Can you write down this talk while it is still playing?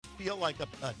feel like an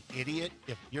idiot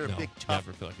if you're No, a big tough?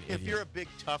 never feel like an if idiot. you're a big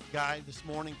tough guy this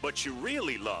morning, But you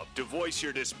really love to voice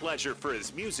your displeasure for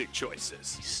his music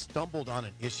choices. he stumbled on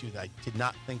an issue that I did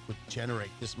not think would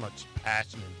generate this much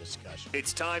passion and discussion.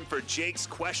 It's time for Jake's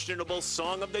questionable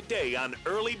song of the day on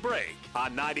Early Break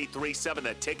on 93.7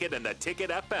 The Ticket and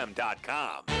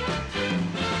theticketfm.com.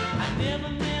 I never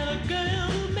met a girl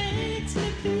who makes me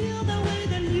feel the way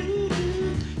that you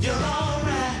do. You're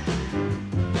alright.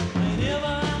 Whenever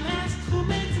I'm asked who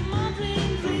makes my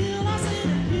dreams real, I say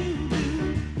that you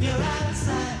do. You're out of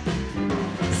sight.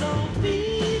 So be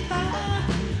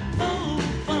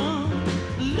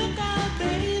look out,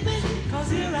 baby,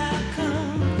 'cause here I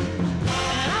come.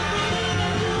 And I'm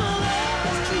bringing you a love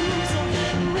that's true. So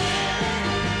get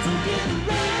ready. So get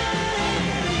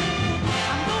ready.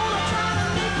 I'm gonna try to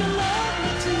make you love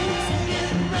me too. So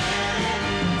get ready.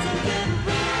 So get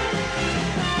ready.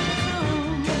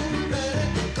 Get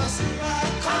ready, 'cause here I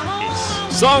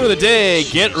come. Song of the day,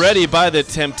 Get Ready by The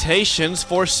Temptations.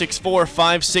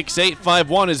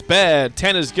 464-568-51 is bad.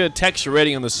 10 is good. Text your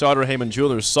rating on the Sauter Heyman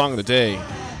Jewelers Song of the Day. The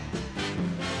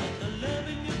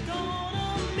loving you're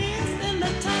gonna miss and the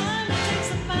time it takes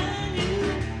to find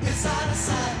you is out of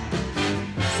sight.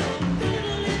 So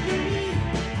fiddly-dee,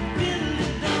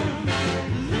 fiddly-dum.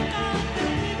 Look out,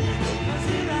 baby, 'cause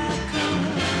here I come.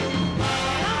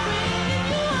 And I'm bringing you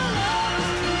a love that's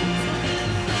true. So get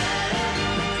ready.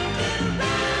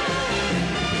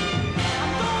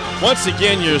 I'm gonna Once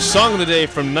again, your Song of the Day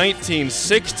from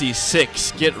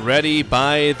 1966, Get Ready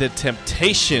by The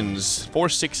Temptations.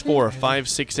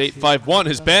 464-568-51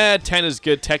 is bad. 10 is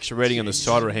good. Text your rating on the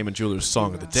Sauter Heyman Jewelers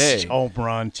Song of the Day. Home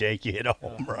run, Jake. You hit a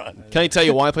home run. Can I tell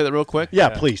you why I play that real quick? Yeah,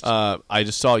 please. I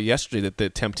just saw yesterday that the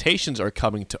Temptations are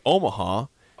coming to Omaha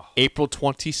April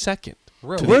 22nd.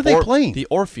 Really? Where are they playing? The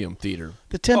Orpheum Theater.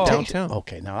 The Temptations. Downtown.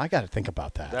 Okay, now I got to think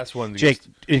about that. That's one. Jake,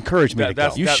 encourage me to go.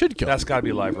 You should go. That's got to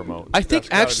be live remote. I think That's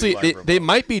gotta be actually live they remote.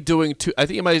 might be doing two. I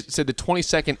think you might have said the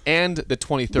 22nd and the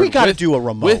 23rd. We gotta with- do a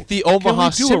remote. with the Can Omaha we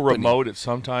do Symphony. a remote at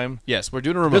some time? Yes, we're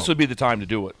doing a remote. This would be the time to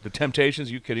do it. The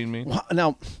Temptations? You kidding me? Well,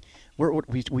 now,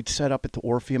 we'd set up at the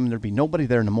Orpheum, and there'd be nobody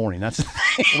there in the morning. That's the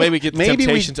thing. Maybe we get the Maybe we-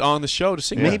 Temptations on the show to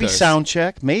sing. Maybe with us. sound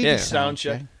check. Maybe Yeah. sound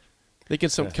check. check. They can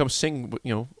come sing,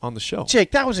 on the show.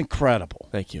 Jake, that was incredible.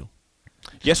 Thank you.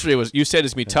 Yesterday you said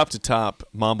it's gonna be tough to top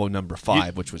Mambo number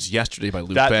 5, which was yesterday by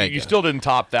Lou Bega. You still didn't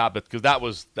top that, but because that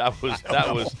was out in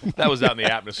the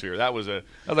atmosphere.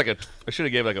 I should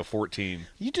have gave it like a 14.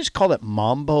 You just call it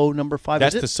Mambo number 5.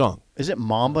 That's is it, the song. Is it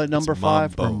Mamba number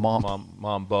 5 or Mambo.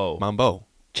 Mambo. Mambo.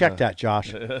 Check that,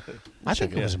 Josh. I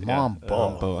think it was Mambo.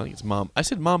 Mambo. I think it's I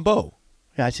said Mambo.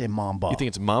 Yeah, I say Mambo. You think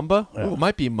it's Mamba? Oh, it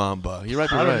might be Mamba. You're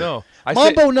right. I don't know.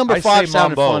 Mambo number I say 5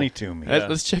 sounded Mambo. funny to me.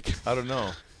 Let's check it. I don't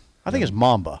know. I think it's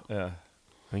Mamba. Yeah.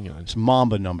 Hang on. It's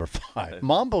Mamba number 5.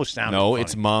 Mambo sounded No, funny.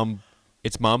 it's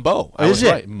Mambo. I Is was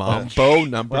it? right. Mambo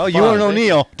number 5. Well, you and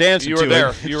O'Neill dancing You to were there.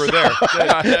 it. You were there.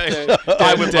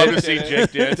 I would love to see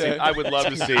Jake dancing. I would love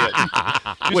to see it.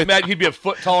 Just imagine he'd be a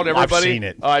foot taller than everybody. seen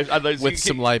it. I'd like to with see-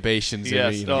 some libations.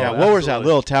 Yes, in it, no. Yeah, what was that absolutely.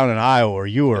 little town in Iowa where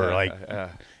you were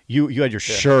you had your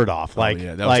shirt off Oh, like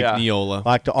yeah, that was Yeah. Neola.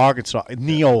 like the Arkansas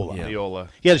Neola. Yeah. Neola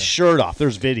He had his shirt off.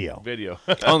 There's video. video.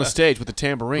 On the stage with the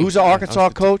tambourine. Who's the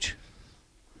Arkansas coach?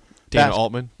 Dana Bas-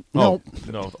 Altman. No,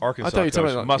 No, Arkansas. I thought you were talking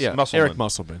coach. about Musselman. Eric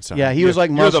Musselman. Sorry. yeah, he was like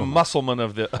You're the Muslim Musselman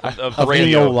of the of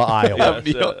radio. Neola, Iowa.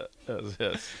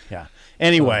 Yes. Yeah.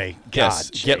 Anyway, Yes,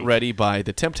 God, Get Jake. Ready by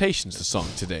The Temptations, the song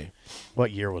today.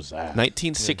 What year was that?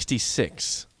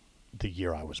 1966. The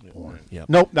year I was born. Yep.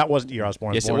 Nope, that wasn't the year I was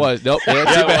born. Yes, it Born- was. Nope. Yeah, too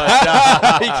Yeah, it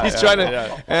bad. He's trying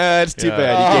to. It's too Yeah.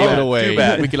 bad. He gave it Oh, away. too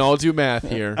bad. We can all do math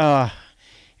here.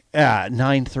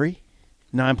 9.3,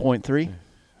 9.3,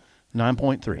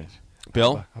 9.3.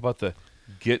 Bill, How about the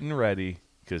getting ready?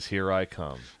 Because here I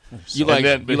come. you like And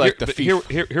then, you like the but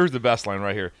FIFA. here's the best line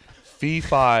right here. Fee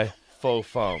fi fo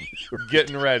fum.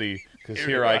 Getting ready. Because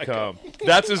here I come.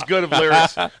 That's as good of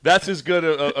lyrics. That's as good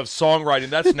of songwriting.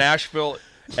 That's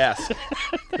Nashville-esque.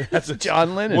 That's a,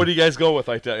 John Lennon. What do you guys go with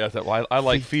like that? Well, I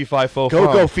like fee fi fo Go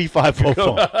fum. fee fi fo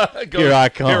fum. Go, Here I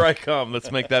come. Here I come.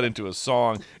 Let's make that into a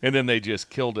song. And then they just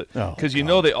killed it. Oh, Because you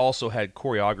know they also had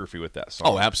choreography with that song.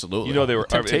 Oh, absolutely. You know they were.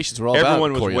 The Temptations were all about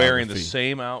everyone was wearing the choreography.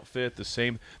 same outfit, the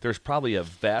same. There's probably a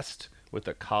vest with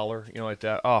a collar, like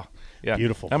that. Oh, yeah,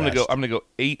 Beautiful I'm vest. gonna go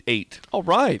 8-8. All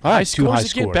right. All right, High two scores high again.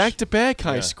 scores. Back-to-back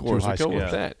high scores. two We'll high go with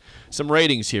scores. that. Some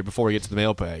ratings here before we get to the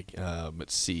mailbag.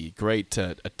 Let's see. Great.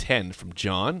 A 10 from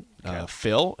John.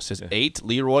 Phil says 8.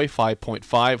 Leroy,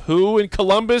 5.5. Who in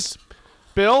Columbus?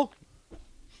 Bill?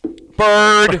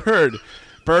 Bird.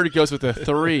 Bird goes with a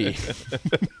 3.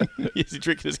 He's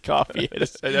drinking his coffee.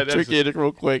 Drinking it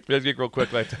real quick. Let's get real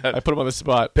quick like that. I put him on the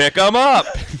spot. Pick them up.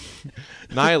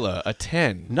 Nyla, a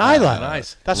 10. Nyla.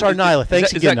 Nice. That's our Nyla.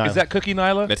 Thanks again, Nyla. Is that Cookie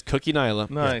Nyla? That's Cookie Nyla.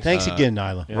 Nice. Thanks again,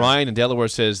 Nyla. Yeah. Ryan in Delaware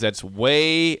says that's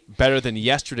way better than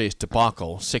yesterday's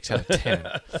debacle. 6 out of 10.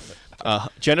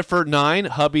 Jennifer, 9.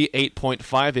 Hubby,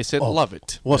 8.5. They said love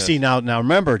it. Well, see, now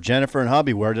remember, Jennifer and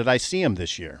hubby, where did I see them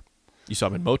this year? You saw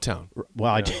him in Motown.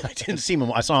 Well, I didn't see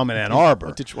them. I saw them in Ann Arbor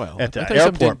at the I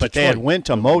airport, but they had went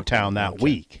to Motown that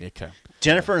week. Okay.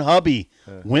 Jennifer and hubby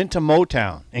went to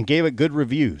Motown and gave it good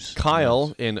reviews.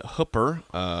 Kyle in Hooper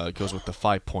goes with the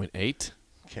 5.8.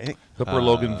 Okay. Hooper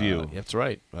Logan View. That's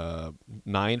right.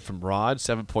 9 from Rod,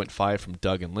 7.5 from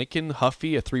Doug and Lincoln.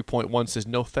 Huffy, a 3.1, says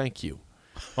no thank you.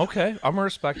 Okay, I'm going to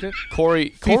respect it. Corey,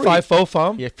 Fee-fi faux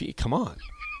fum. Yeah, come on.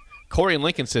 Corey and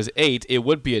Lincoln says 8. It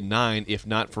would be a 9 if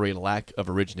not for a lack of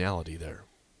originality there.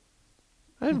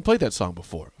 I haven't played that song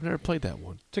before. I've never played that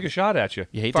one. Took a shot at you.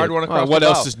 You hate Fired that. one across What the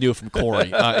else bow. is new from Corey?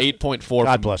 8.4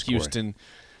 from bless Corey. Houston.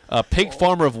 Pig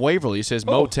Farmer of Waverly says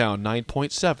Motown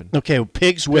 9.7. Okay, well,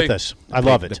 Pig's with us. I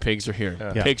love it. The pigs are here.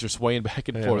 Yeah. Pigs are swaying back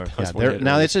and forth. Yeah,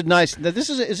 now it's a nice.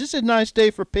 Is this a nice day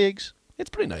for pigs? It's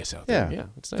pretty nice out there. Yeah. Yeah,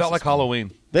 it's nice. Felt like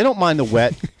Halloween. They don't mind the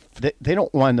wet. they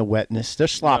don't mind the wetness. They're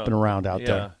slopping around out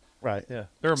there. Right. Yeah.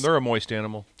 They're a moist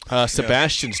animal.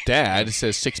 Sebastian's dad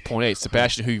says 6.8.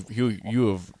 Sebastian, who you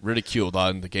have ridiculed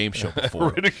on the game show before.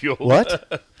 Ridiculed.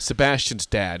 What? Sebastian's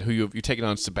dad, who you've taken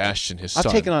on Sebastian, his son.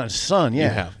 I've taken on his son. Yeah. You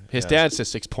have. His dad says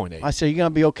 6.8. I said, "You gonna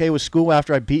be okay with school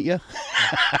after I beat you?"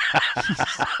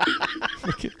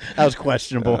 That was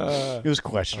questionable. It was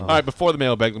questionable. All right, before the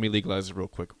mailbag, let me legalize it real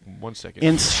quick. 1 second.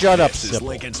 And shut up, This is Sybil.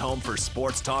 Lincoln's home for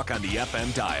sports talk on the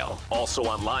FM dial. Also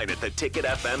online at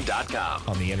theticketfm.com.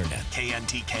 On the internet.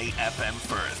 KNTK FM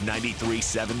Firth.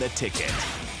 93.7 The Ticket.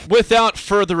 Without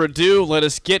further ado, let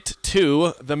us get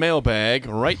to the mailbag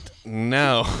right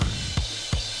now.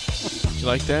 Did you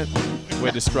like that? Way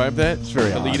to describe that? It's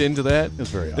very lead odd. into that? It's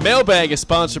very The odd. mailbag is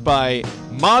sponsored by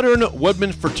Modern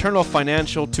Woodmen Fraternal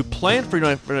Financial. To plan for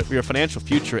your financial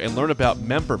future and learn about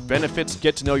member benefits,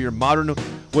 get to know your Modern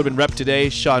Woodmen rep today,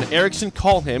 Sean Erickson.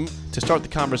 Call him to start the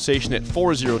conversation at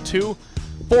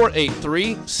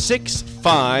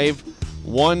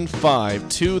 402-483-6515.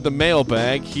 To the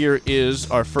mailbag, here is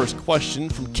our first question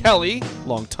from Kelly,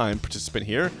 longtime participant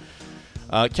here.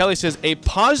 Kelly says, a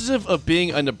positive of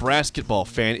being a Nebraska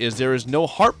fan is there is no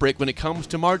heartbreak when it comes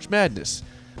to March Madness.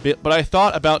 But I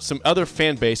thought about some other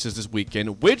fan bases this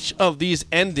weekend. Which of these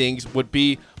endings would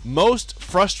be most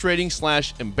frustrating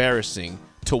 / embarrassing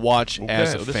to watch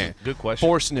as a this fan? is a good question.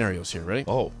 4 scenarios here, ready?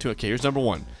 Oh. Okay, here's number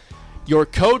 1. Your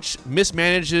coach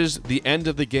mismanages the end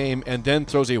of the game and then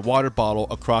throws a water bottle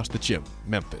across the gym.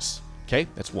 Memphis. Okay,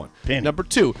 that's 1. Pin. Number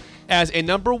 2, as a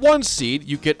number 1 seed,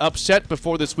 you get upset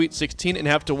before the Sweet 16 and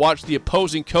have to watch the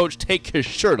opposing coach take his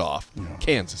shirt off.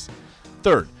 Kansas.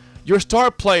 3rd, your star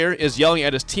player is yelling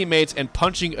at his teammates and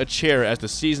punching a chair as the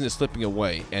season is slipping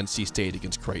away. NC State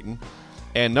against Creighton.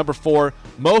 And number 4,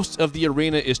 most of the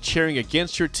arena is cheering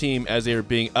against your team as they are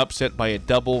being upset by a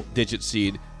double-digit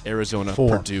seed, Arizona,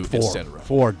 Purdue, etc.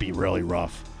 4 would be really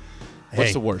rough. What's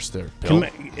Hey, the worst there, Bill?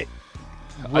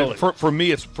 Really? For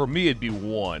me, it'd be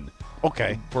 1.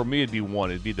 Okay. For me, it'd be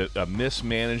 1. It'd be the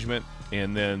mismanagement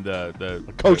and then the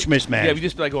Coach Yeah, mismanagement. we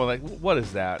just be like going like, what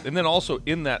is that? And then also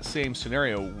in that same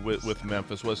scenario with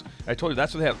Memphis was, I told you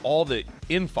that's where they had all the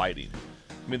infighting.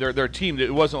 I mean, their team.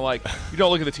 It wasn't like you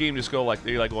don't look at the team and just go like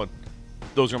they're like going,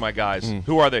 those are my guys.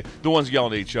 Who are they? The ones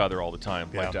yelling at each other all the time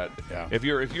like that. yeah. If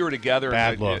you were together,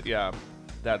 Bad and, look. Yeah,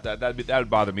 that would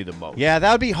bother me the most. Yeah,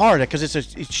 that would be hard because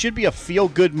it should be a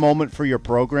feel-good moment for your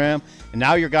program, and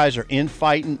now your guys are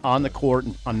infighting on the court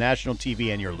and on national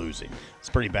TV, and you're losing. It's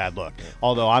a pretty bad look.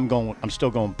 Although I'm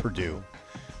still going Purdue.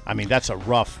 I mean, that's a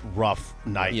rough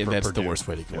night Yeah, for that's Purdue. the worst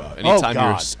way to go out. Oh, Anytime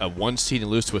you're God. a 1 seed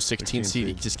and lose to a 16 seed,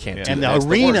 you just can't do And that. the That's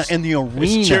arena, worst. and the arena,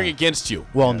 It's cheering against you.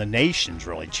 Well, and the nation's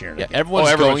really cheering. Yeah, against everyone's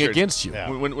everyone's going cheering. against you. Yeah.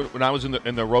 When I was in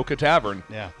the Roca Tavern,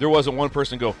 Yeah. there wasn't one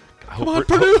person go, I hope on,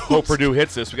 Purdue. Hope Purdue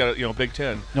hits this. We got a Big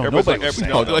Ten. No, Everybody's nobody was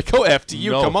saying No, they're like, go after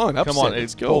you. No, Come on, come upset. on,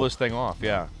 Let's go. pull this thing off.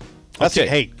 Yeah. That's Okay.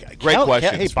 Hey, Great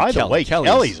question. Hey, by the Kelly. way,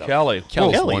 Kelly's Kelly's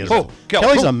Kelly. wonderful.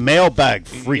 Kelly's a mailbag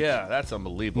freak. Yeah, that's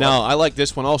unbelievable. Now, I like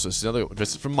this one also. This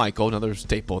is from Michael, another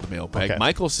staple of the mailbag. Okay.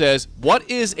 Michael says, what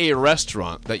is a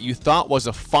restaurant that you thought was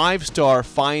a 5-star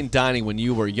fine dining when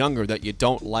you were younger that you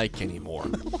don't like anymore?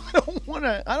 I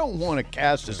don't want to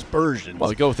cast aspersions.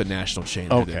 Well, go with the national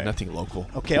chain. Okay. There, nothing local.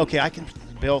 Okay, I can.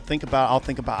 Bill, think about. I'll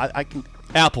think about. I can.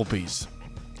 Applebee's.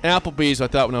 Applebee's, I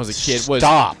thought when I was a kid was.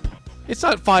 Stop. It's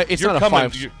not five. It's You're not coming, a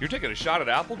five. You're taking a shot at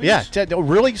Applebee's? Yeah,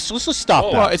 really? So let's stop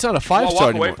Whoa. that. Well, it's not a five-star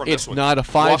walk away anymore. from this It's one. not a Walk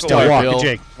five-star, away. Bill.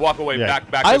 Jake. Walk away. Yeah.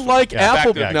 Back I this like one.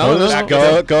 Apple. Back No, go,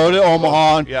 no, to, go to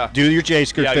Omaha. Yeah. Do your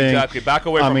J-skirt Yeah, thing. exactly. Back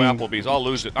away I from mean- Applebee's. I'll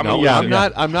lose it. I'm No, gonna lose yeah,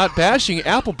 it. I'm not bashing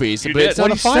Applebee's, You but did. it's What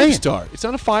not a are you saying? five-star. It's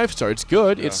not a five-star. It's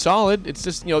good. It's solid. It's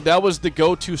just that was the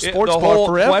go-to sports the bar whole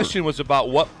forever. question was about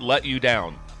what let you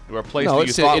down. Or a place No, that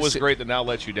you it's- thought it's- was great that now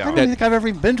lets you I down. don't think I've ever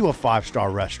even been to a 5-star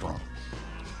restaurant.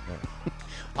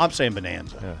 I'm saying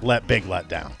Bonanza. Big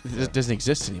letdown. It doesn't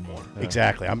exist anymore.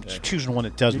 Exactly. I'm choosing one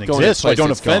that doesn't You're going to a exist so I place don't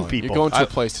that's offend gone. people. You're going to a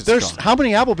place that's There's gone. how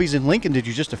many Applebee's in Lincoln did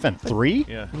you just offend? 3?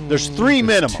 Yeah. There's 3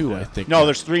 minimum. 2, I think. No,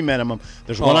 there's 3 minimum.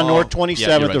 There's one on Oh, North yeah, you're 27th.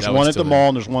 right. There's That one one's at the still mall, there.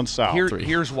 and there's one south.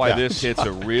 Here's why Yeah. this hits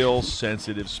a real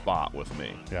sensitive spot with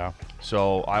me. Yeah.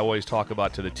 So I always talk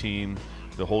about to the team,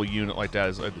 the whole unit like that,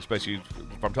 especially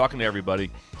if I'm talking to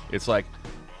everybody, it's like,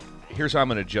 here's how I'm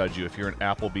going to judge you if you're an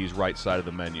Applebee's right side of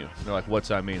the menu. And they're like, what's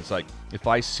that mean? It's like, if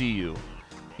I see you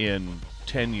in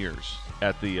 10 years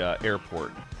at the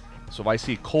airport, so if I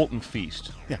see Colton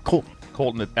Feast, Yeah, cool.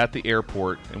 Colton at the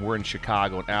airport, and we're in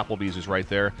Chicago, and Applebee's is right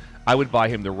there, I would buy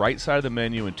him the right side of the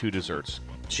menu and 2 desserts.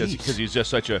 Jeez. Because he's just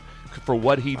such a, for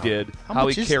what he did, how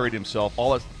much he is carried himself,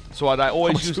 all that. So I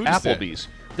always much use food is that? Applebee's.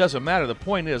 Doesn't matter. The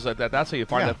point is that's how you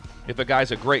find Yeah. out if a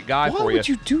guy's a great guy Why for you. would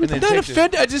you do and that? then I'm not take the-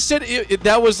 offended. I just said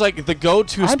that was like the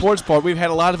go-to sports bar. We've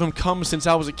had a lot of them come since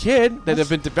I was a kid that have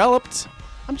been developed.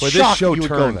 I'm Well, shocked this show you would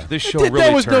go turned. there. This show There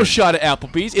really was no turned. shot at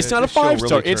Applebee's. It's not a this show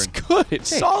five-star. really It's turned. good.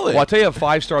 It's solid. Well, I'll tell you a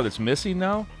 5-star that's missing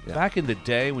now. Back in the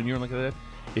day when you were looking at that,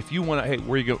 if you want to, hey,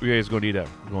 where you guys going to eat at?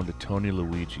 We're going to Tony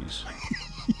Luigi's.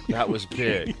 That was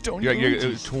big. Tony You're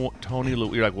Luigi's. Tony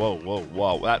Luigi. You're like,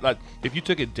 whoa. That, if you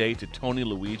took a date to Tony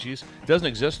Luigi's, it doesn't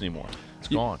exist anymore. It's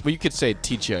gone. Well, you could say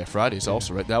TGI Fridays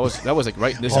also, right? That was like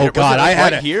right in this Oh area. God, Was it I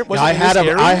had right here. Was I it in had this a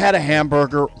area? I had a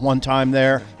hamburger one time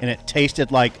there, and it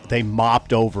tasted like they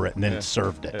mopped over it and then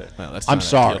served it. Well, that's I'm not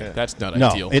sorry. ideal. That's not No,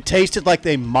 ideal. it tasted like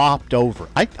they mopped over.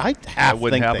 I That half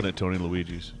wouldn't think happen they, at Tony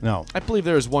Luigi's. no. I believe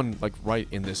there is one like right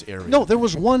in this area. No, there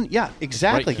was one. Yeah,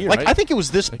 exactly. here, like right? I think it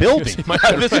was this building.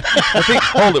 I think.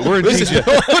 Hold it. We're in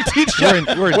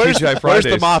TGI. We're in TGI Fridays. Where's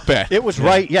the mop at? It was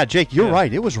right. Yeah, Jake, you're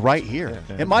right. It was right here.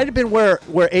 It might have been where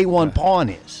A1 Pawn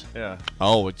is. Yeah.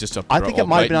 Oh, it's just up. I think it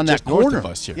might have been on that just north corner. of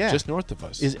us here. Yeah. Just north of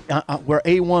us. Is where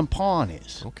A1 Pawn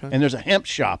is. Okay. And there's a hemp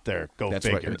shop there. Go That's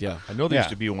figure. right. Yeah. I know there Yeah.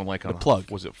 used to be one like on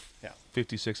plug. Was it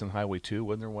 56 and Highway 2?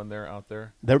 Wasn't there one there out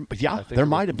there? There, I yeah, think there was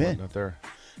might have one been. out there.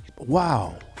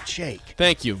 Wow, Jake.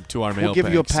 Thank you to our mailbag.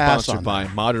 give you a pass Sponsored on by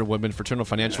that. Modern Women Fraternal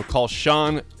Financial. Call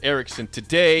Sean Erickson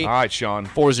today. All right, Sean.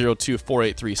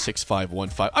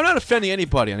 402-483-6515. I'm not offending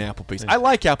anybody on Applebee's. I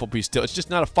like Applebee's still. It's just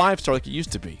not a 5-star like it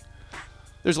used to be.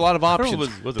 There's a lot of I don't options.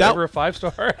 know, was it That- ever a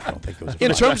 5-star? I don't think it was.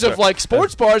 in terms of like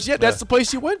sports bars, yeah, that's the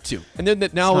place you went to. And then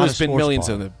now not there's a been sports millions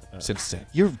bar. of them since then.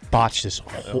 You've botched this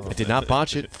whole. I did not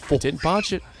botch it. I didn't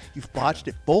botch it. You've botched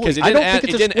it fully. Because it I didn't, don't think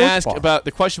it's it a didn't sports ask bar. about,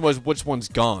 the question was which one's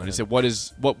gone. It said what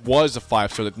was a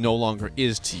 5-star that no longer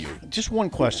is to you. Just one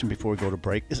question before we go to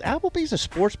break: is Applebee's a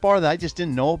sports bar that I just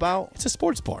didn't know about? It's a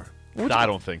sports bar. I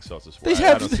don't think so. It's a They sport. I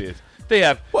have- don't see it. They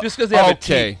have just because they have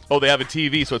Okay. a TV. Oh, they have a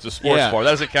TV, so it's a sports Yeah. bar. That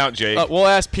doesn't count, Jake. We'll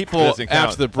ask people Doesn't count.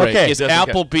 after the break. Okay. Is Doesn't count.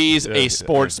 Applebee's a Yeah.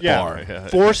 sports bar?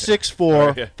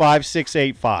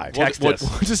 464-5685. We'll, Text we'll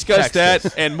us. discuss Text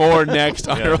that and more next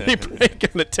on early break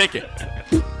on the ticket.